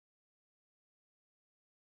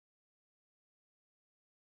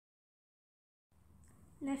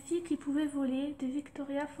La fille qui pouvait voler de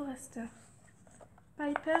Victoria Forrester.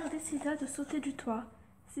 Piper décida de sauter du toit.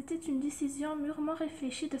 C'était une décision mûrement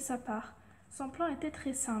réfléchie de sa part. Son plan était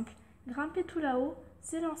très simple. Grimper tout là-haut,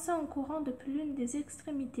 s'élancer en courant depuis l'une des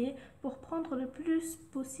extrémités pour prendre le plus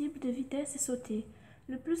possible de vitesse et sauter.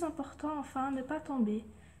 Le plus important, enfin, ne pas tomber.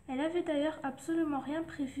 Elle avait d'ailleurs absolument rien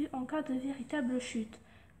prévu en cas de véritable chute,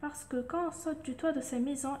 parce que quand on saute du toit de sa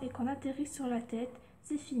maison et qu'on atterrit sur la tête,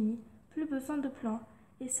 c'est fini, plus besoin de plan.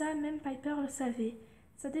 Et ça, même Piper le savait.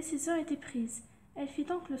 Sa décision était prise. Elle fit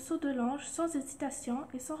donc le saut de l'ange sans hésitation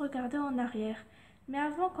et sans regarder en arrière. Mais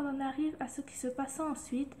avant qu'on en arrive à ce qui se passa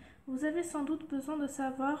ensuite, vous avez sans doute besoin de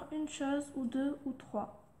savoir une chose ou deux ou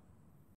trois.